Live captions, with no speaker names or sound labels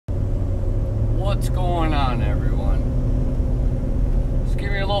What's going on, everyone? Just give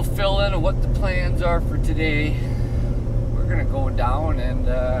me a little fill-in of what the plans are for today. We're gonna go down and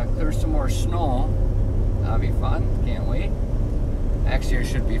clear some more snow. That'll be fun. Can't wait. Actually, it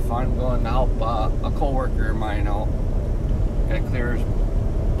should be fun. I'm going to help a co-worker of mine out. Gotta clear his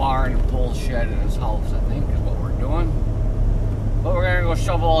barn and pull shed in his house, I think, is what we're doing. But we're gonna go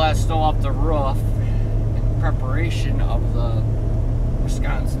shovel all that snow off the roof in preparation of the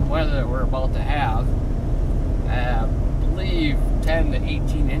Wisconsin weather that we're about to have. I believe 10 to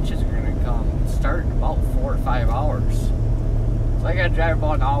 18 inches are going to come, start in about 4 or 5 hours. So I got to drive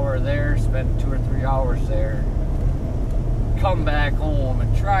about an hour there, spend 2 or 3 hours there, come back home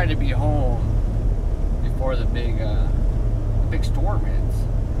and try to be home before the big storm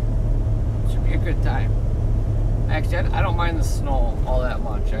hits. Should be a good time. Actually, I don't mind the snow all that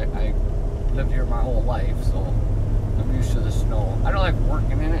much. I lived here my whole life, so I'm used to the snow. I don't like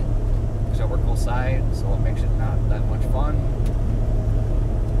working in it because I work outside, so it makes it not that much fun.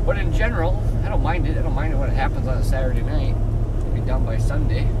 But in general, I don't mind it. I don't mind it when it happens on a Saturday night. It'll be done by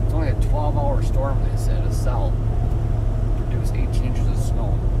Sunday. It's only a 12-hour storm, they said, to sell. Produce 18 inches of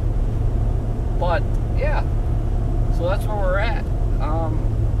snow. But yeah, so that's where we're at.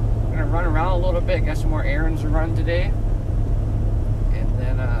 I'm gonna run around a little bit. Got some more errands to run today, and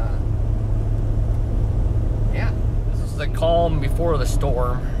then yeah. The calm before the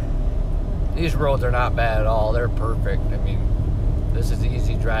storm. These roads are not bad at all. They're perfect. I mean, this is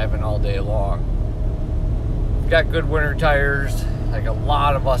easy driving all day long. We've got good winter tires, like a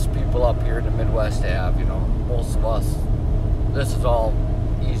lot of us people up here in the Midwest have. You know, most of us. This is all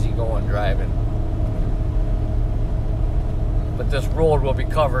easy going driving. But this road will be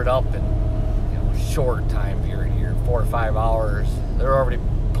covered up in short time period here, 4 or 5 hours. They're already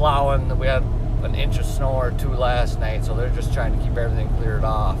plowing. We had an inch of snow or 2 last night, so they're just trying to keep everything cleared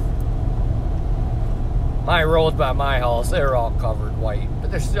off. My roads by my house, they were all covered white, but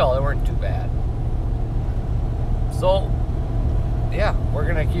they weren't too bad. So yeah, we're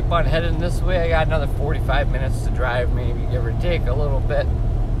gonna keep on heading this way. I got another 45 minutes to drive, maybe, give or take a little bit.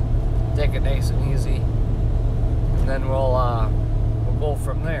 Take it nice and easy, and then we'll go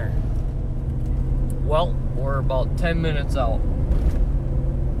from there. Well, we're about 10 minutes out.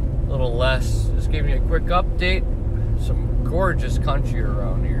 A little less. Just giving you a quick update. Some gorgeous country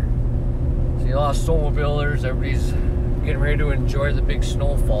around here. See a lot of snowmobilers. Everybody's getting ready to enjoy the big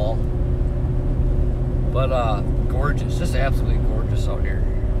snowfall. But gorgeous, just absolutely gorgeous out here.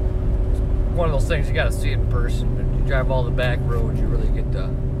 It's one of those things you gotta see in person. But you drive all the back roads, you really get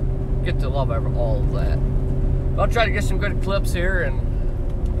to love all of that. I'll try to get some good clips here and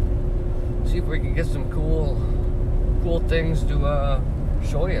see if we can get some cool things to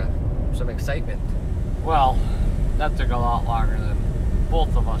show you. Some excitement. Well, that took a lot longer than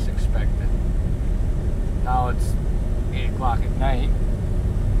both of us expected. Now it's 8 o'clock at night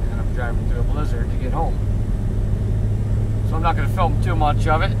and I'm driving through a blizzard to get home. So I'm not going to film too much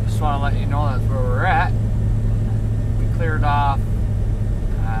of it. Just want to let you know that's where we're at. We cleared off,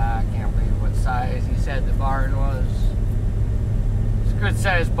 I can't believe what size he said the barn was. It's a good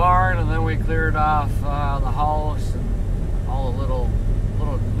sized barn, and then we cleared off the house and all the little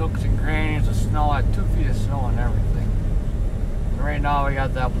nooks and crannies of snow. I had 2 feet of snow and everything. And right now we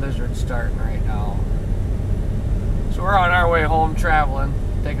got that blizzard starting right now. So we're on our way home traveling,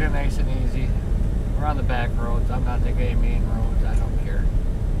 taking it nice and easy. We're on the back roads. I'm not taking any main roads. I don't care.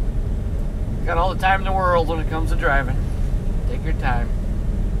 Got all the time in the world when it comes to driving. Take your time.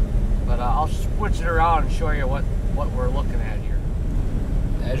 But I'll switch it around and show you what we're looking at here.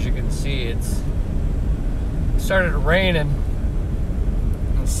 As you can see, it started raining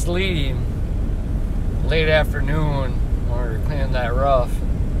and sleeting late afternoon when we were cleaning that rough.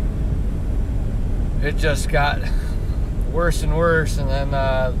 It just got worse and worse, and then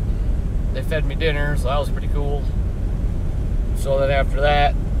they fed me dinner, so that was pretty cool. So then after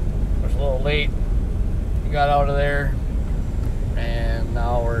that, it was a little late. We got out of there, and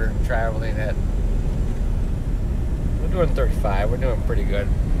now we're traveling we're doing 35. We're doing pretty good.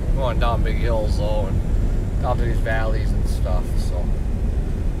 We're going down big hills though, and down through these valleys and stuff. So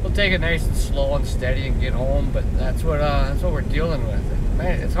we'll take it nice and slow and steady and get home. But that's what we're dealing with.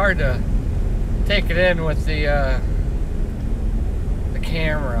 Man, it's hard to take it in with the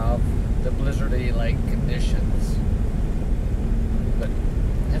camera of the blizzardy like conditions. But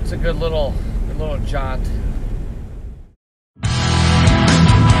it's a good little jaunt.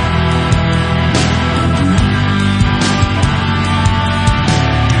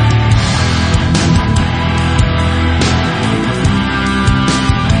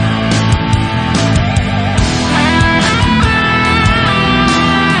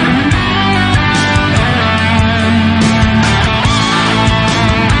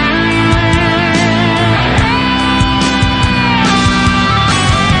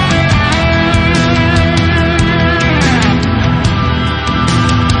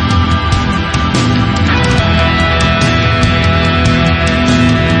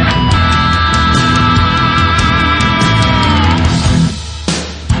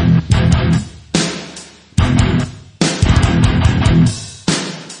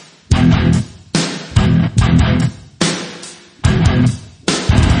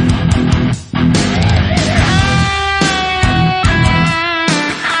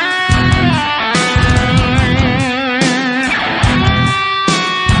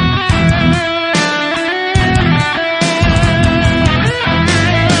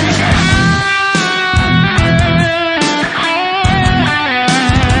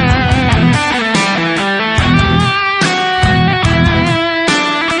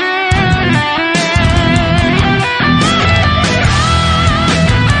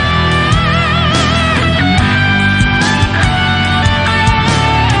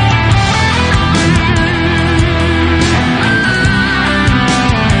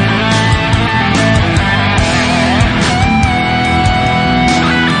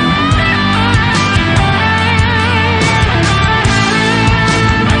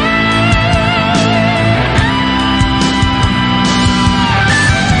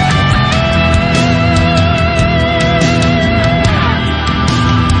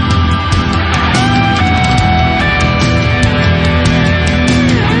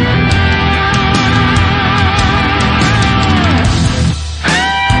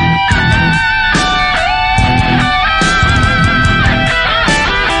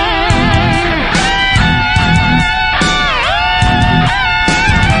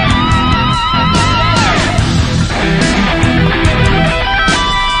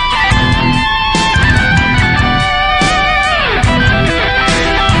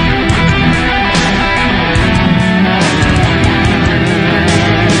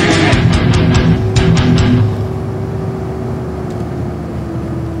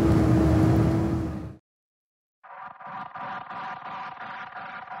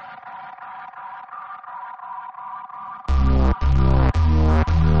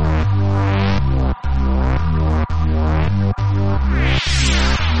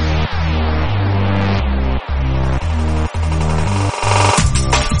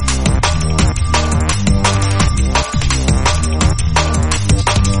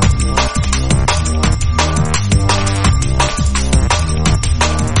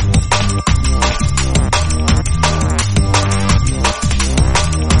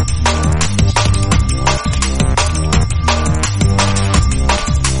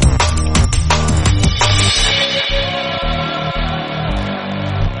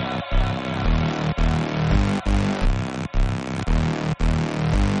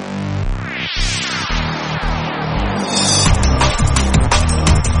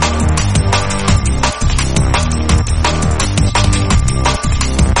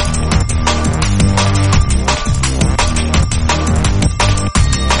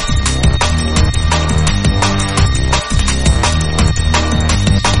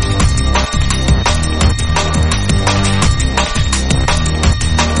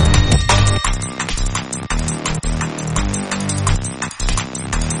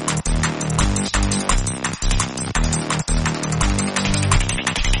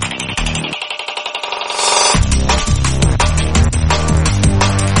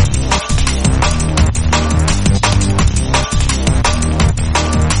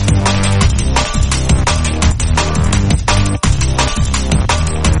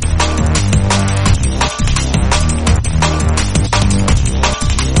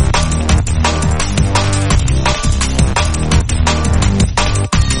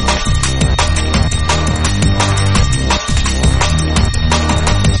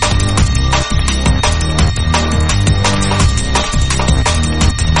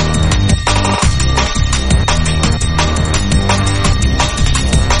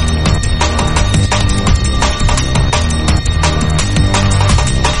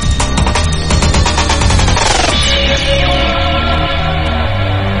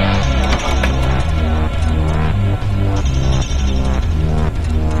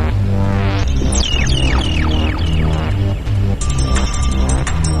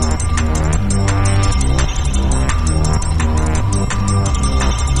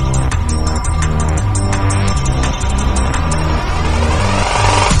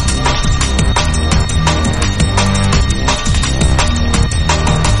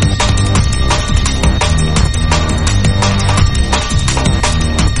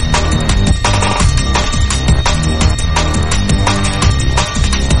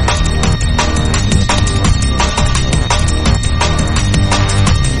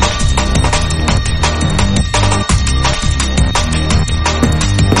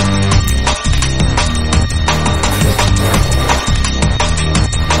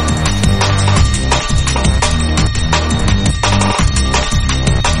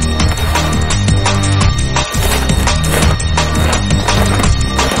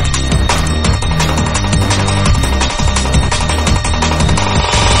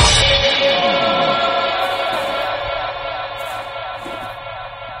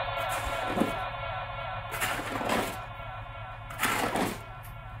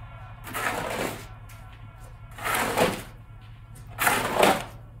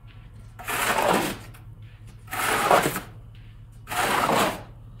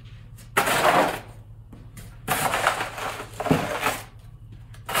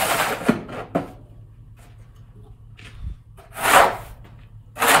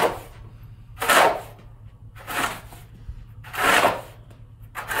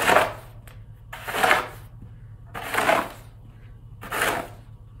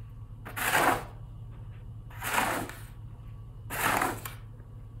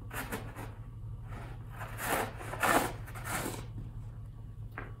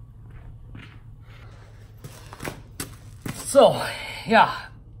 So, yeah,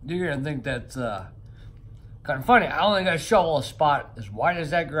 you're gonna think that's kind of funny. I only got to shovel a spot as wide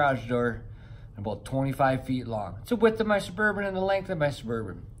as that garage door, and about 25 feet long. It's the width of my Suburban and the length of my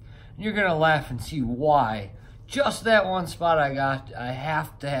Suburban. And you're gonna laugh and see why just that one spot I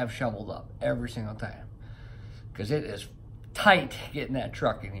have to have shoveled up every single time, because it is tight getting that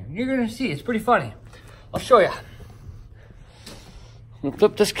truck in here. You're gonna see, it's pretty funny. I'll show you. I'm gonna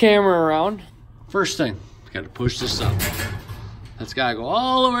flip this camera around. First thing, got to push this up. That's gotta go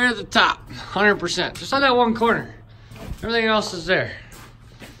all the way to the top, 100%. Just on that one corner. Everything else is there.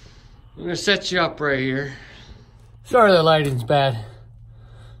 I'm gonna set you up right here. Sorry the lighting's bad.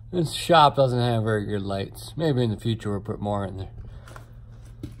 This shop doesn't have very good lights. Maybe in the future we'll put more in there.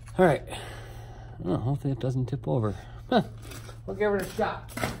 All right. Oh, hopefully it doesn't tip over. Huh. We'll give it a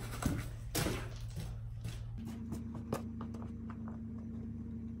shot.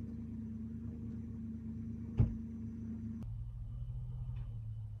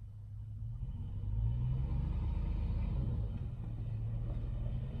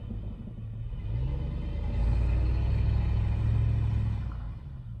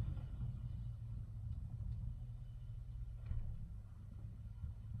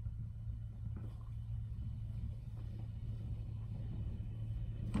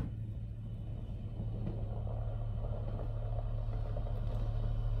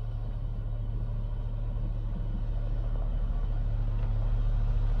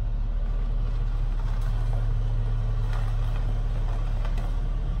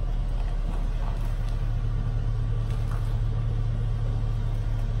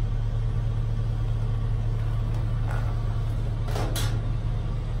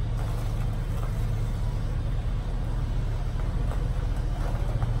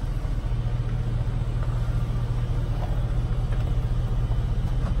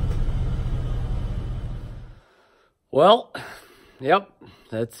 Well, yep,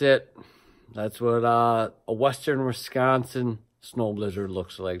 that's it. That's what a western Wisconsin snow blizzard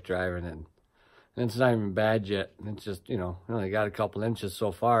looks like driving in. And it's not even bad yet. It's just, you know, we only got a couple inches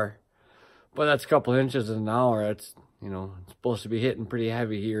so far. But that's a couple inches in an hour. It's, you know, it's supposed to be hitting pretty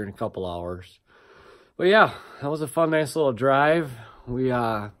heavy here in a couple hours. But yeah, that was a fun, nice little drive. We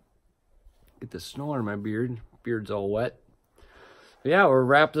get the snow on my beard. Beard's all wet. But yeah, we'll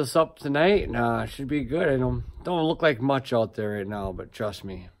wrap this up tonight. Should be good. I don't look like much out there right now, but trust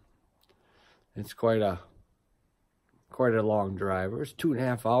me, it's quite a long drive. It was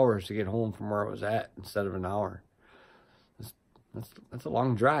 2.5 hours to get home from where I was at instead of an hour. That's a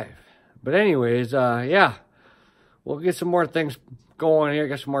long drive. But anyways, yeah, we'll get some more things going here.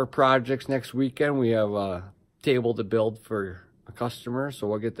 Get some more projects next weekend. We have a table to build for a customer, so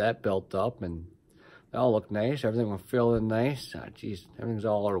we'll get that built up and that'll look nice. Everything will fill in nice. Geez, everything's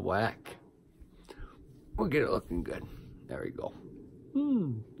all out of whack. We'll get it looking good. There we go.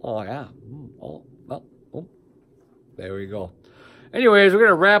 Oh, yeah. Oh, well, oh. There we go. Anyways, we're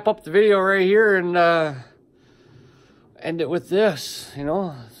going to wrap up the video right here and end it with this. You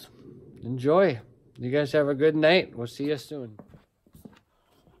know, enjoy. You guys have a good night. We'll see you soon.